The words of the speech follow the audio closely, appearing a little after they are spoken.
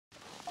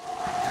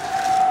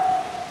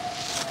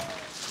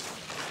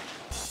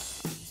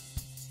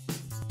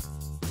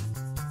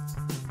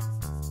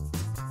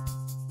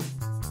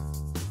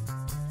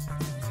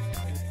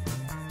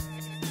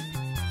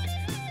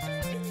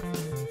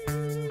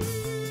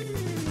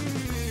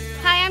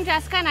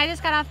Jessica and I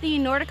just got off the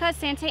Nordica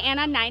Santa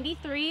Ana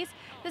 93s.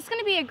 This is going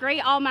to be a great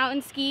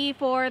all-mountain ski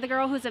for the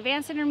girl who's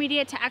advanced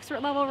intermediate to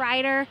expert level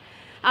rider.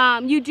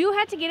 You do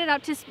have to get it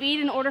up to speed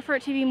in order for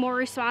it to be more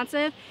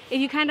responsive. If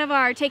you kind of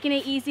are taking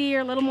it easy or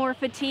a little more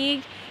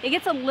fatigued, it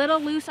gets a little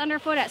loose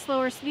underfoot at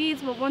slower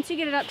speeds, but once you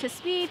get it up to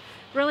speed,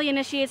 really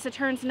initiates the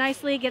turns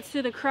nicely, gets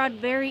through the crud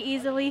very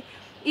easily.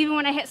 Even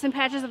when I hit some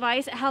patches of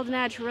ice, it held an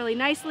edge really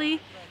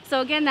nicely. So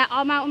again, that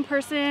all-mountain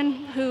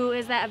person who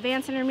is that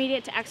advanced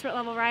intermediate to expert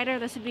level rider,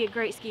 this would be a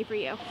great ski for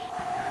you.